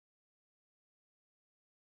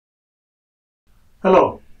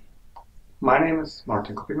Hello, my name is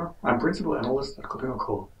Martin Kuppinger. I'm Principal Analyst at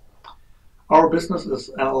Kuppingercole. Our business is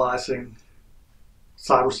analyzing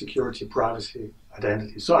cybersecurity, privacy,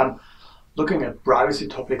 identity. So I'm looking at privacy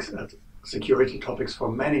topics, at security topics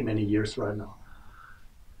for many, many years right now.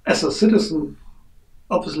 As a citizen,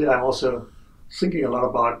 obviously I'm also thinking a lot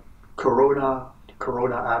about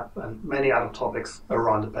CoronaApp, and many other topics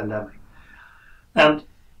around the pandemic. And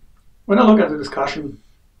when I look at the discussion,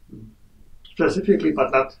 specifically,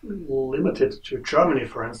 but not limited to Germany,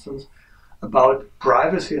 for instance, about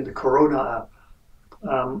privacy in the CoronaApp,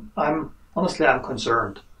 I'm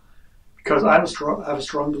concerned because I have a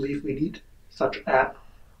strong belief we need such app.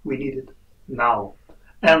 We need it now.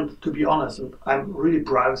 And to be honest, and I'm really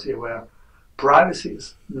privacy aware, privacy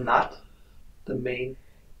is not the main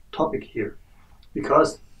topic here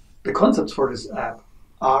because the concepts for this app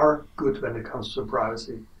are good when it comes to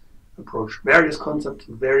privacy approach. Various concepts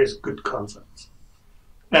and various good concepts.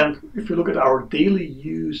 And if you look at our daily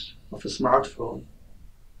use of a smartphone,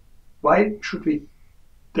 why should we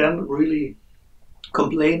then really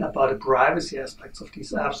complain about the privacy aspects of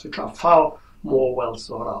these apps, which are far more well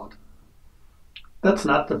thought out? That's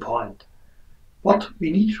not the point. What we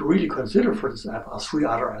need to really consider for this app are three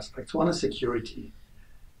other aspects. One is security.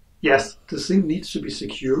 Yes, this thing needs to be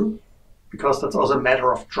secure because that's also a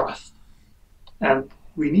matter of trust. And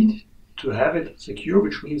we need to have it secure,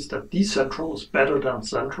 which means that decentral is better than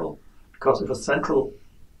central, because if a central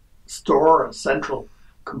store, a central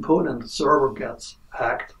component server gets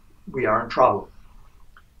hacked, we are in trouble.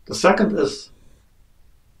 The second is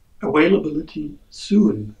availability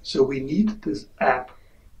soon. So we need this app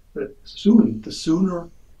soon. The sooner,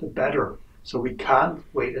 the better. So we can't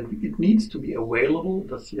wait, and it needs to be available.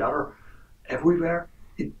 That's the other, everywhere.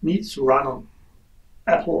 It needs to run on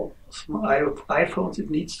Apple iPhones, it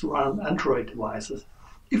needs to run on Android devices.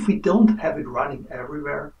 If we don't have it running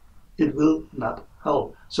everywhere, it will not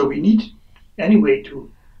help. So we need anyway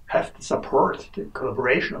to have the support, the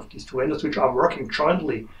collaboration of these two vendors, which are working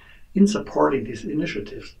jointly in supporting these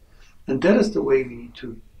initiatives. And that is the way we need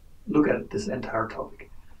to look at this entire topic.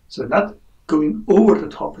 So not going over the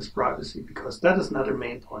top with privacy, because that is not the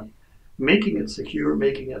main point. Making it secure,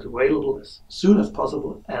 making it available as soon as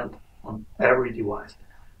possible and on every device.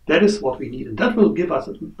 That is what we need, and that will give us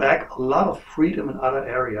back a lot of freedom in other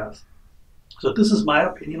areas. So this is my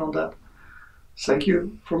opinion on that. Thank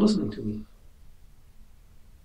you for listening to me.